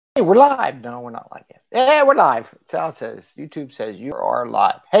Hey, we're live. No, we're not live yet. Yeah, we're live. Sal says, YouTube says you are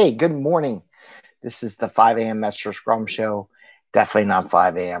live. Hey, good morning. This is the 5 a.m. Mester Scrum Show. Definitely not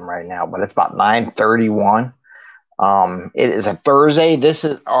 5 a.m. right now, but it's about 9:31. It is a Thursday. This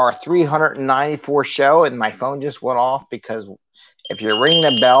is our 394 show, and my phone just went off because if you ring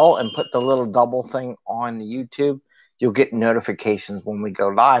the bell and put the little double thing on YouTube, you'll get notifications when we go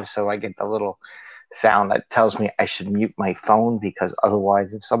live. So I get the little sound that tells me I should mute my phone, because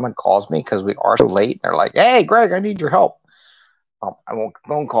otherwise, if someone calls me because we are so late, they're like, "Hey, Greg, I need your help." I won't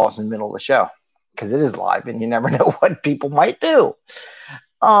phone calls in the middle of the show because it is live, and you never know what people might do.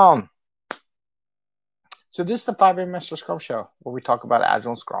 Um, so this is the 5 a.m. Mester Scrum Show, where we talk about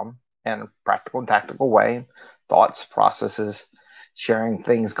Agile and Scrum in a practical and tactical way, thoughts, processes, sharing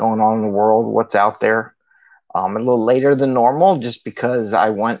things going on in the world, what's out there. A little later than normal, just because I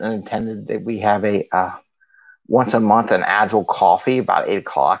went and attended that we have a once a month an Agile coffee about 8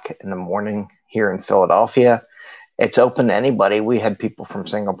 o'clock in the morning here in Philadelphia. It's open to anybody. We had people from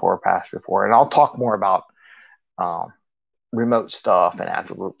Singapore pass before, and I'll talk more about remote stuff and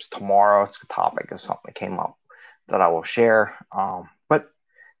Agile groups tomorrow. It's a topic of something that came up that I will share. But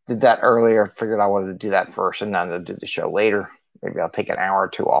did that earlier. Figured I wanted to do that first and then to do the show later. Maybe I'll take an hour or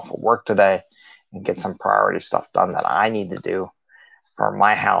two off of work today and get some priority stuff done that I need to do for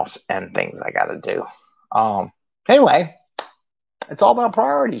my house and things I got to do. Anyway, it's all about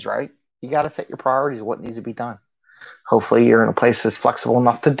priorities, right? You got to set your priorities, what needs to be done. Hopefully you're in a place that's flexible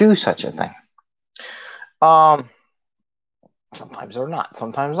enough to do such a thing. Sometimes they're not.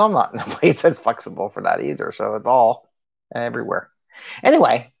 Sometimes I'm not in a place that's flexible for that either. So it's all everywhere.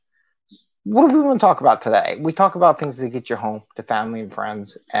 Anyway, what do we want to talk about today? We talk about things that get you home to family and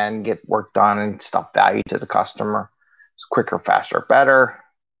friends and get work done and stuff value to the customer. It's quicker, faster, better,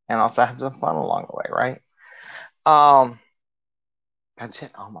 and also have some fun along the way, right? That's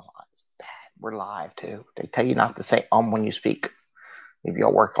it. A lot. It's bad. We're live too. They tell you not to say when you speak. Maybe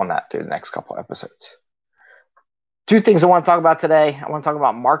I'll work on that through the next couple episodes. Two things I want to talk about today. I want to talk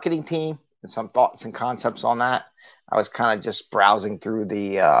about marketing team and some thoughts and concepts on that. I was kind of just browsing through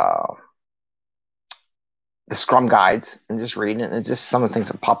the Scrum guides and just reading it, and just some of the things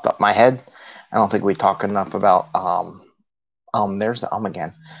that popped up in my head. I don't think we talk enough about there's the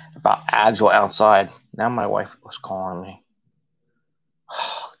again, about Agile outside. Now my wife was calling me.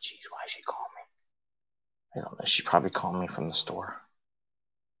 Oh, geez, why is she calling me? I don't know. She probably called me from the store.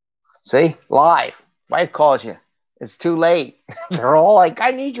 See? Live. Wife calls you. It's too late. They're all like,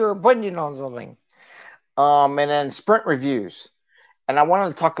 I need your opinion on something. And then sprint reviews. And I wanted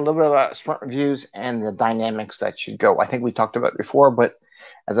to talk a little bit about sprint reviews and the dynamics that should go. I think we talked about it before, but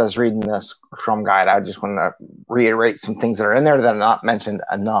as I was reading this Scrum guide, I just want to reiterate some things that are in there that are not mentioned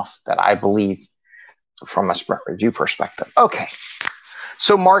enough that I believe from a sprint review perspective. Okay.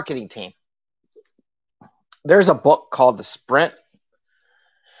 So marketing team. There's a book called The Sprint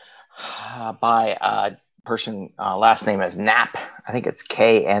by a person, last name is Knapp. I think it's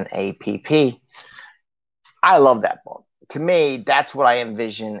Knapp. I love that book. To me, that's what I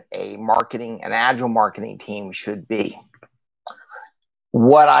envision an Agile marketing team should be.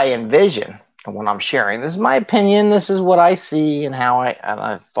 What I envision, and what I'm sharing, this is my opinion, this is what I see and how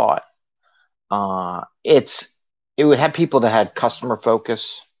I thought. It would have people that had customer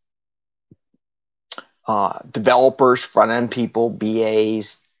focus, developers, front-end people,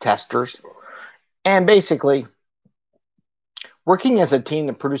 BAs, testers, and basically working as a team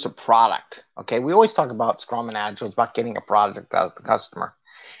to produce a product. Okay, we always talk about Scrum and Agile. It's about getting a product out of the customer.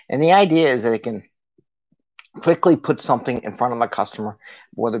 And the idea is that they can quickly put something in front of the customer,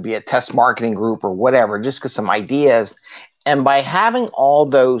 whether it be a test marketing group or whatever, just get some ideas. And by having all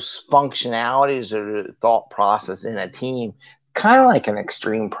those functionalities or the thought process in a team, kind of like an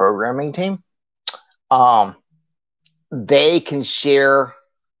extreme programming team, they can share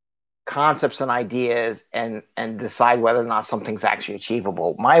concepts and ideas and decide whether or not something's actually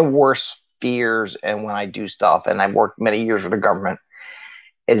achievable. My worst fears, and when I do stuff, and I've worked many years with the government,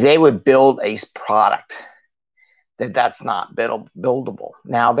 is they would build a product that's not buildable.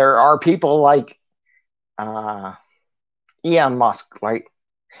 Now, there are people like Elon Musk, right?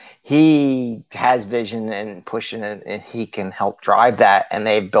 He has vision and pushing it, and he can help drive that, and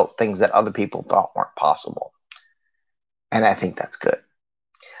they've built things that other people thought weren't possible. And I think that's good.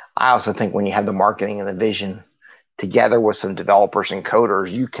 I also think when you have the marketing and the vision together with some developers and coders,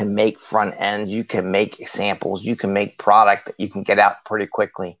 you can make front ends, you can make samples, you can make product that you can get out pretty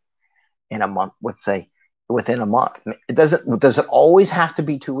quickly in a month, let's say within a month. It doesn't always have to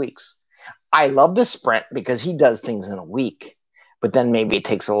be 2 weeks. I love the sprint because he does things in a week, but then maybe it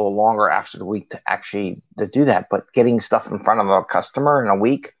takes a little longer after the week to actually to do that. But getting stuff in front of a customer in a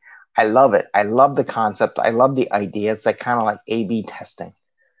week, I love it. I love the concept. I love the idea. It's like kind of like A/B testing.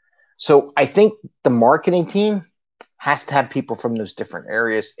 So I think the marketing team has to have people from those different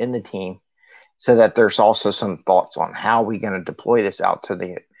areas in the team so that there's also some thoughts on how we're going to deploy this out to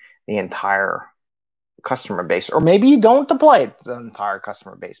the entire customer base. Or maybe you don't deploy it to the entire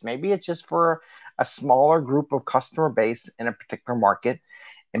customer base. Maybe it's just for a smaller group of customer base in a particular market.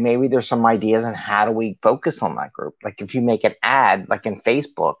 And maybe there's some ideas on how do we focus on that group. Like if you make an ad, like in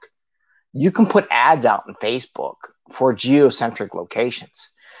Facebook, you can put ads out in Facebook for geocentric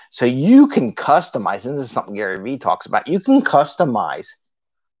locations. So you can customize, and this is something Gary Vee talks about, you can customize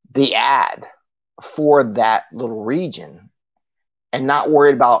the ad for that little region and not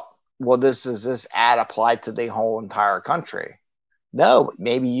worried about, well, this ad applied to the whole entire country. No,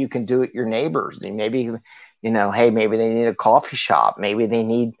 maybe you can do it your neighbors. Maybe, hey, maybe they need a coffee shop. Maybe they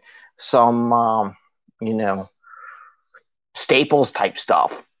need some, staples type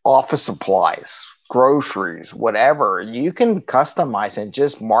stuff, office supplies, groceries, whatever. You can customize and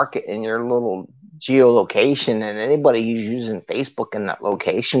just market in your little geolocation, and anybody who's using Facebook in that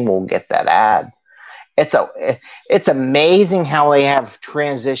location will get that ad. It's amazing how they have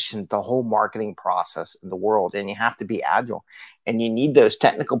transitioned the whole marketing process in the world, and you have to be agile, and you need those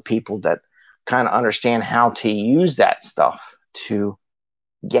technical people that kind of understand how to use that stuff to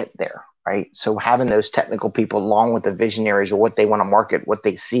get there, right? So having those technical people along with the visionaries of what they want to market, what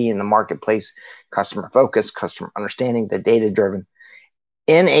they see in the marketplace, customer focus, customer understanding, the data driven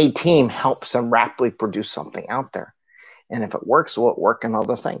in a team helps them rapidly produce something out there. And if it works, will it work in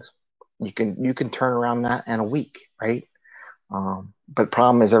other things? You can turn around that in a week, right? But the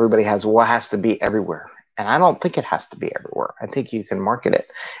problem is everybody has, well, it has to be everywhere. And I don't think it has to be everywhere. I think you can market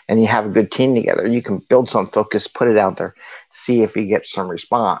it and you have a good team together. You can build some focus, put it out there, see if you get some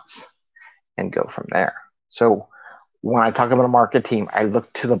response and go from there. So when I talk about a market team, I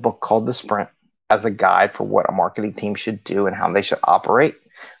look to the book called The Sprint as a guide for what a marketing team should do and how they should operate,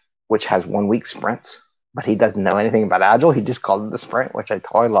 which has 1 week sprints, but he doesn't know anything about Agile. He just called it The Sprint, which I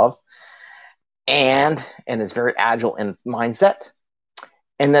totally love. And is very agile in mindset,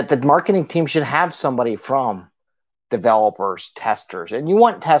 and that the marketing team should have somebody from developers, testers. And you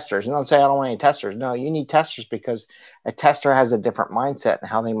want testers. And don't say, I don't want any testers. No, you need testers because a tester has a different mindset and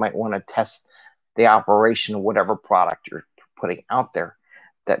how they might want to test the operation of whatever product you're putting out there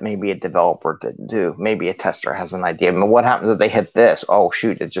that maybe a developer didn't do. Maybe a tester has an idea. I mean, what happens if they hit this? Oh,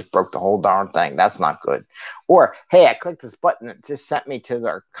 shoot, it just broke the whole darn thing. That's not good. Or, hey, I clicked this button. It just sent me to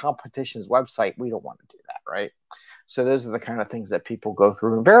their competition's website. We don't want to do that, right? So those are the kind of things that people go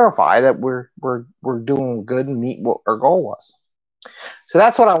through and verify that we're doing good and meet what our goal was. So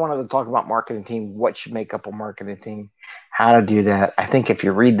that's what I wanted to talk about marketing team, what should make up a marketing team, how to do that. I think if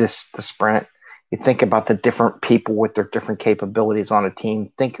you read the Sprint, you think about the different people with their different capabilities on a team.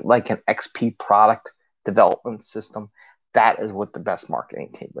 Think like an XP product development system. That is what the best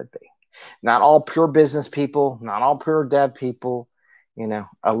marketing team would be. Not all pure business people, not all pure dev people,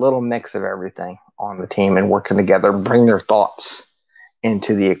 a little mix of everything on the team and working together, bring their thoughts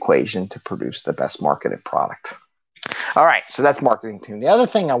into the equation to produce the best marketed product. All right, so that's marketing team. The other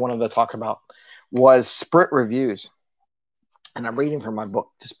thing I wanted to talk about was sprint reviews. And I'm reading from my book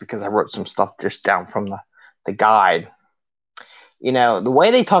just because I wrote some stuff just down from the guide. The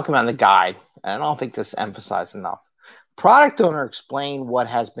way they talk about in the guide, and I don't think this is emphasized enough, product owner explain what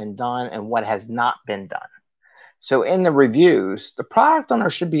has been done and what has not been done. So in the reviews, the product owner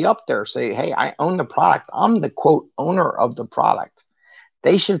should be up there, say, hey, I own the product. I'm the, quote, owner of the product.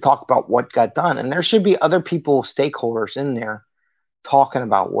 They should talk about what got done. And there should be other people, stakeholders in there talking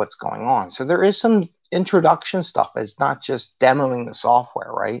about what's going on. So there is some introduction stuff. It's not just demoing the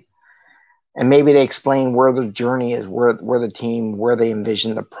software, right? And maybe they explain where the journey is, where the team, where they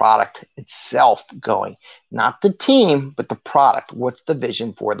envision the product itself going. Not the team, but the product. What's the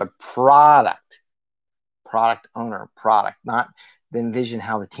vision for the product? Product owner, product, not envision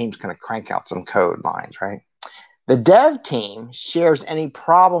how the team's going to crank out some code lines, right? The dev team shares any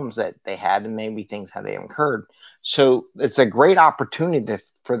problems that they had and maybe things how they incurred. So it's a great opportunity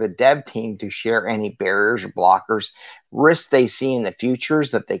for the dev team to share any barriers or blockers, risks they see in the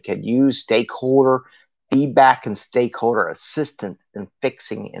futures that they could use stakeholder feedback and stakeholder assistance in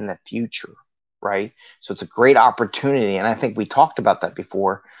fixing in the future, right? So it's a great opportunity. And I think we talked about that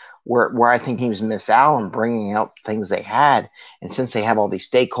before, where I think teams miss out on bringing up things they had. And since they have all these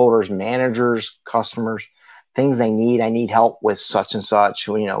stakeholders, managers, customers, things they need, I need help with such and such,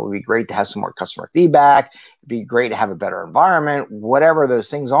 it would be great to have some more customer feedback. It'd be great to have a better environment. Whatever those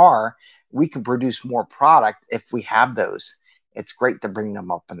things are, we can produce more product if we have those. It's great to bring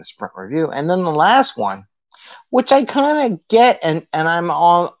them up in the sprint review. And then the last one, which I kind of get, and I'm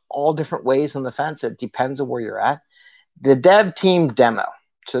all different ways on the fence. It depends on where you're at. The dev team demo.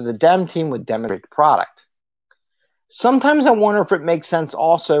 So the dev team would demonstrate the product. Sometimes I wonder if it makes sense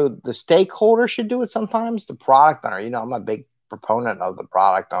also the stakeholder should do it sometimes, the product owner. I'm a big proponent of the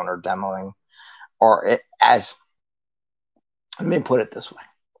product owner demoing, let me put it this way.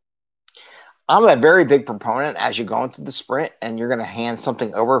 I'm a very big proponent as you're going through the sprint and you're going to hand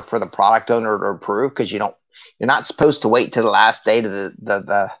something over for the product owner to approve, because you're not supposed to wait to the last day to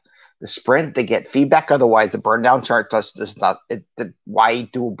the sprint to get feedback. Otherwise, the burn down chart does not. Why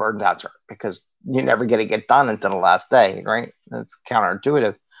do a burn down chart? Because you're never going to get done until the last day, right? That's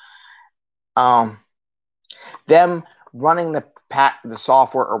counterintuitive. Them running the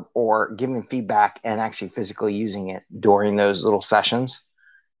software or giving feedback and actually physically using it during those little sessions,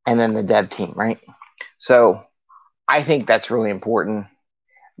 and then the dev team, right? So I think that's really important.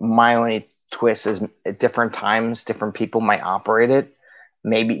 My only twist is at different times, different people might operate it.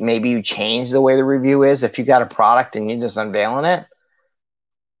 Maybe you change the way the review is. If you got a product and you're just unveiling it,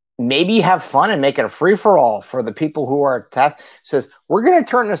 maybe you have fun and make it a free-for-all for the people who are says, we're going to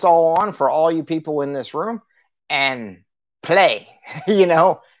turn this all on for all you people in this room and play.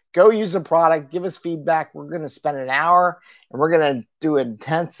 Go use the product, give us feedback. We're going to spend an hour and we're going to do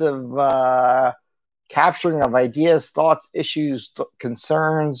intensive capturing of ideas, thoughts, issues,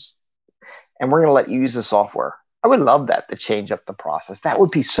 concerns, and we're going to let you use the software. I would love that to change up the process. That would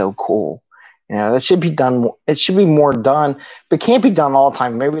be so cool. That should be done. It should be more done, but can't be done all the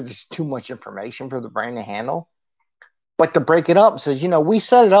time. Maybe there's too much information for the brain to handle. But to break it up says, we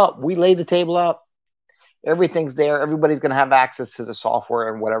set it up. We lay the table up. Everything's there. Everybody's going to have access to the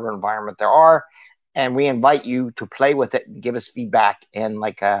software in whatever environment there are. And we invite you to play with it and give us feedback in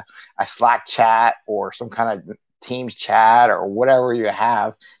like a Slack chat or some kind of Teams chat or whatever you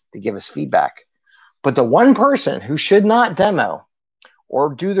have to give us feedback. But the one person who should not demo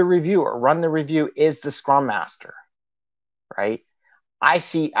or do the review or run the review is the Scrum Master, right? I've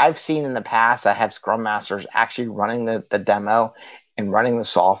seen in the past, I have Scrum Masters actually running the demo and running the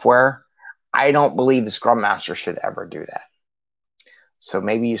software. I don't believe the Scrum Master should ever do that. So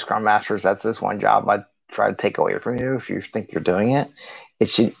maybe you Scrum Masters, that's this one job I'd try to take away from you if you think you're doing it. It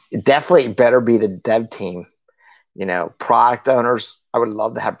should definitely better be the dev team. Product owners, I would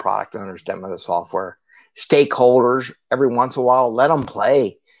love to have product owners demo the software. Stakeholders, every once in a while, let them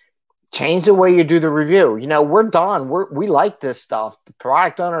play. Change the way you do the review. We're done. We like this stuff. The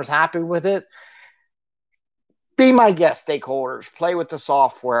product owner's happy with it. Be my guest, stakeholders. Play with the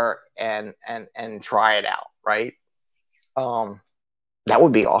software and try it out, right? That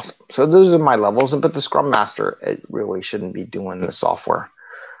would be awesome. So those are my levels. But the Scrum Master, it really shouldn't be doing the software.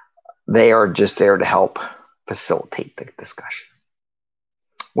 They are just there to help facilitate the discussion.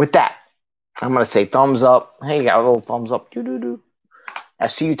 With that, I'm going to say thumbs up. Hey, you got a little thumbs up. I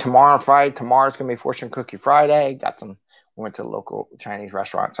see you tomorrow on Friday. Tomorrow's going to be Fortune Cookie Friday. We went to a local Chinese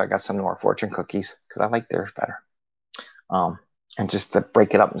restaurant, so I got some more fortune cookies because I like theirs better. And just to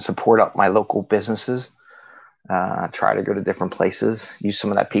break it up and support up my local businesses. Try to go to different places, use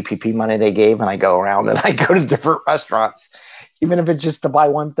some of that PPP money they gave, and I go around and I go to different restaurants. Even if it's just to buy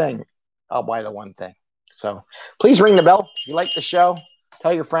one thing, I'll buy the one thing. So please ring the bell. If you like the show,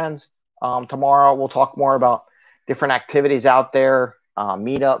 tell your friends. Tomorrow we'll talk more about different activities out there,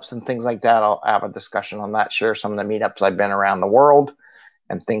 meetups and things like that. I'll have a discussion on that, share some of the meetups I've been around the world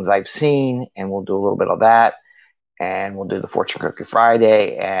and things I've seen, and we'll do a little bit of that. And we'll do the Fortune Cookie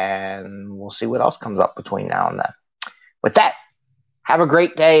Friday, and we'll see what else comes up between now and then. With that, have a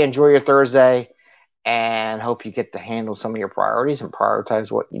great day. Enjoy your Thursday, and hope you get to handle some of your priorities and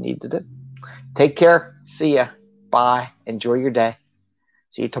prioritize what you need to do. Take care. See ya. Bye. Enjoy your day.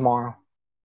 See you tomorrow.